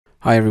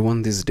Hi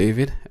everyone, this is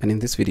David, and in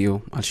this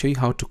video I'll show you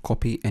how to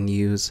copy and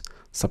use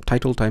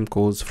subtitle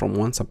timecodes from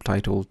one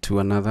subtitle to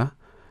another.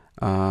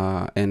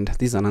 And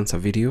this is an answer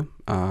video.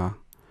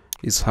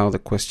 This is how the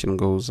question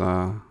goes.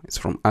 It's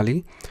from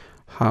Ali.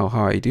 How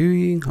are you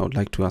doing? I would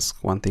like to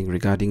ask one thing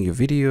regarding your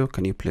video.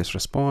 Can you please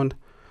respond?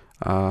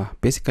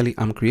 Basically,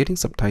 I'm creating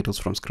subtitles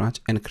from scratch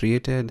and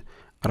created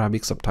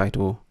Arabic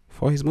subtitle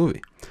for his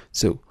movie.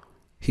 So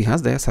he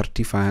has the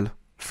SRT file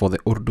for the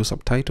Urdu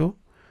subtitle,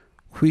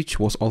 which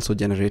was also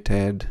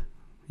generated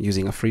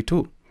using a free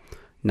tool.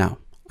 Now,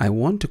 I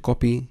want to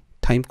copy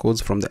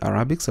timecodes from the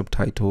Arabic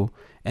subtitle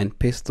and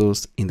paste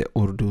those in the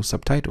Urdu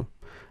subtitle.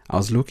 I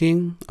was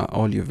looking at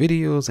all your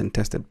videos and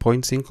tested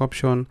point sync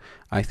option.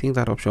 I think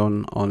that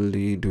option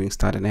only doing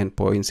start and end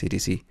points,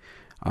 etc.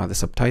 The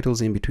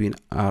subtitles in between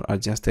are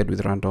adjusted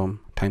with random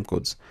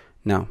timecodes.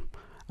 Now,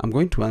 I'm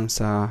going to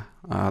answer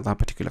that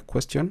particular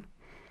question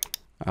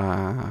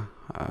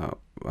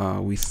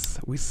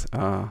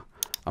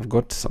I've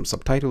got some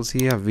subtitles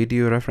here,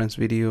 video, reference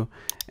video,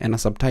 and a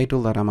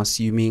subtitle that I'm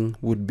assuming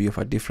would be of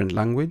a different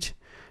language.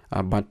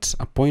 But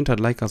a point I'd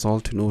like us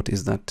all to note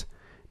is that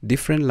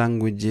different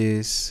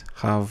languages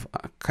have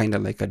kind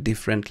of like a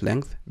different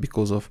length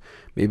because of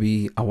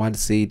maybe a word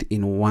said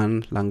in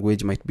one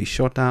language might be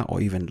shorter or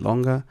even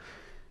longer.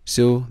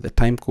 So the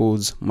time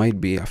codes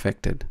might be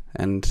affected.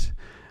 And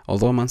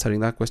although I'm answering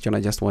that question,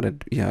 I just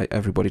wanted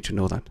everybody to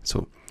know that.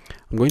 So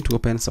I'm going to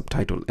open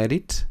subtitle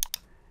edit,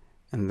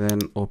 and then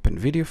open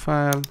video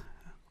file,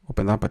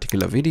 open that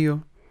particular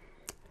video,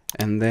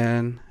 and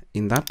then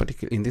in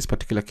this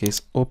particular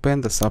case,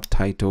 open the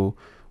subtitle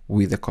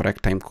with the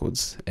correct time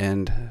codes.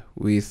 And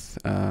with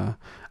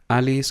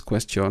Ali's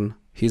question,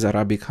 his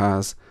Arabic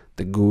has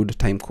the good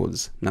time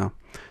codes. Now,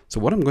 so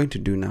what I'm going to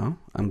do now,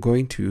 I'm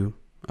going to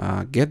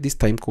get these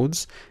time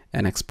codes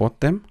and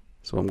export them.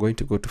 So I'm going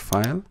to go to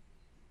File,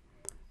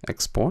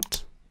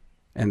 Export,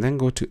 and then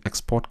go to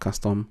Export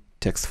Custom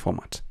Text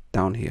Format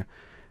down here.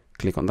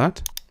 Click on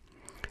that,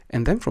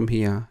 and then from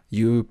here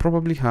you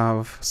probably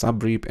have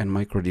subrip and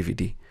micro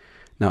DVD.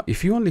 Now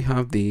if you only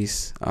have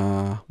these,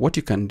 what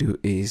you can do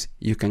is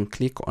you can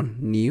click on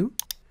new,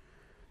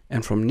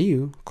 and from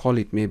new call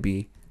it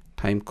maybe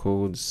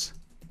timecodes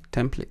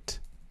template.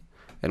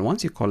 And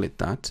once you call it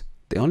that,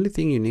 the only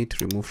thing you need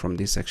to remove from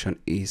this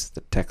section is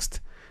the text.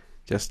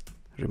 Just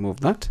remove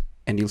that,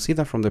 and you'll see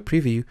that from the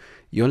preview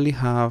you only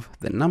have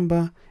the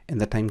number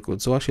and the time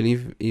code. So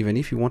actually, even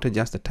if you wanted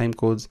just the time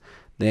codes,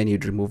 then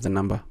you'd remove the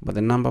number, but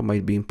the number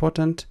might be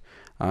important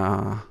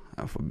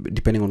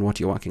depending on what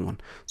you're working on.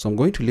 So I'm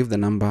going to leave the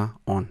number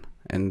on,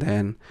 and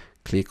then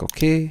click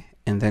OK,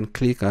 and then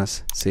click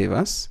as Save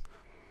As.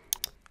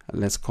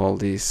 Let's call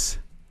this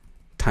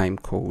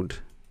timecode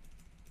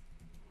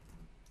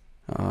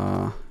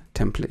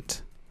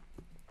template.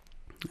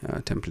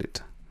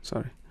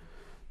 Sorry.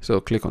 So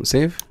click on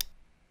Save,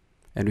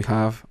 and we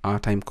have our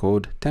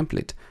timecode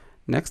template.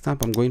 Next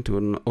up, I'm going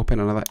to open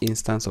another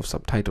instance of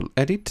subtitle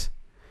edit,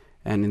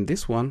 and in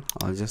this one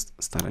I'll just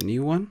start a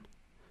new one,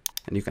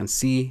 and you can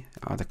see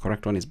the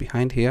correct one is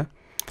behind here.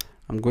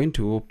 I'm going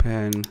to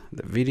open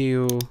the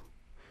video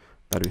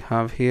that we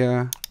have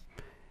here,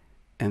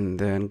 and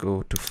then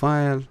go to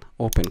File,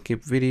 open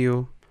Keep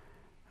Video,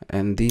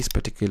 and this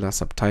particular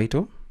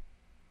subtitle.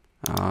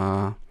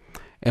 And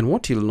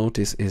what you'll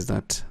notice is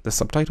that the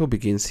subtitle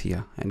begins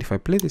here, and if I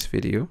play this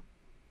video,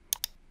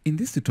 in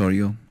this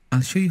tutorial I'll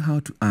show you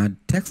how to add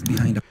text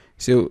behind a...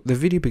 So the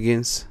video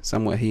begins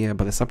somewhere here,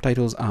 but the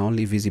subtitles are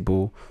only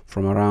visible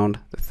from around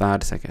the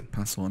 3rd second.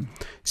 Pass on.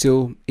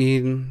 So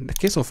in the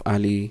case of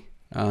Ali,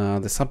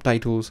 the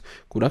subtitles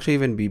could actually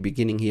even be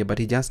beginning here, but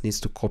he just needs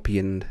to copy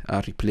and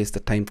replace the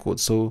time code.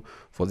 So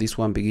for this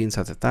one begins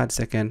at the 3rd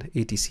second,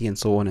 etc, and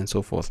so on and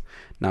so forth.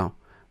 Now,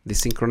 the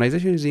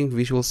synchronization using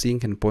visual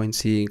sync and point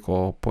sync,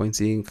 or point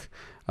sync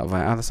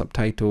via other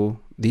subtitle,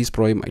 these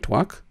probably might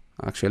work.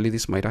 Actually,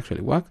 this might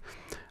actually work.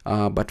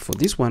 But for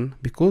this one,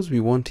 because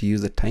we want to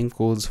use the time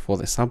codes for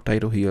the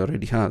subtitle he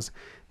already has,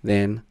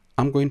 then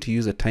I'm going to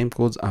use the time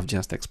codes I've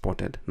just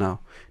exported. Now,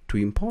 to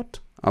import,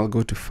 I'll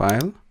go to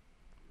File,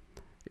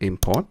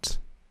 Import,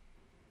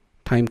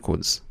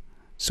 Timecodes.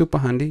 Super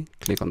handy,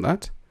 click on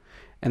that.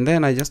 And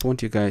then I just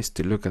want you guys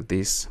to look at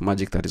this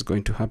magic that is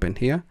going to happen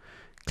here.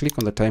 Click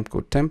on the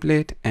timecode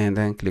template and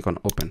then click on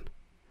Open.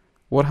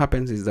 What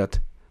happens is that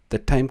the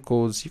time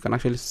codes, you can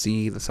actually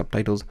see the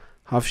subtitles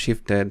have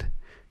shifted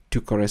to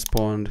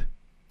correspond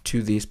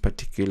to this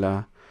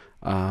particular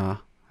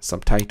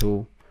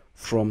subtitle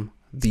from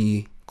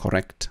the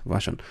correct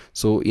version.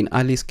 So in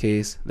Ali's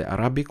case, the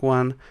Arabic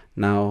one,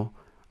 now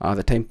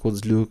the time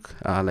codes look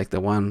like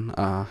the one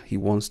he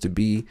wants to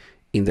be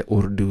in the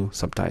Urdu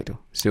subtitle.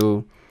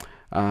 So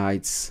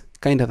it's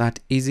kind of that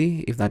easy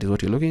if that is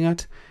what you're looking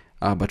at,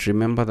 but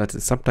remember that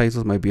the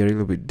subtitles might be a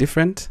little bit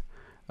different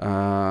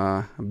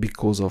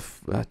because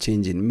of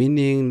change in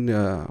meaning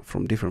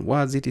from different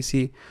words,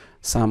 etc.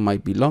 Some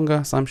might be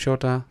longer, some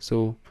shorter,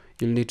 so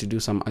you'll need to do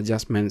some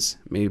adjustments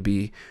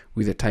maybe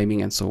with the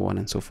timing and so on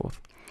and so forth.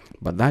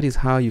 But that is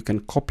how you can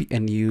copy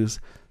and use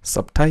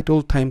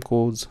subtitle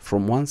timecodes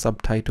from one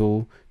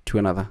subtitle to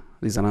another.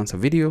 This is an answer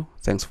video.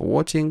 Thanks for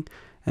watching,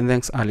 and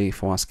thanks Ali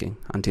for asking.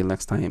 Until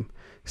next time,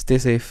 stay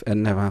safe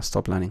and never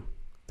stop learning.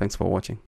 Thanks for watching.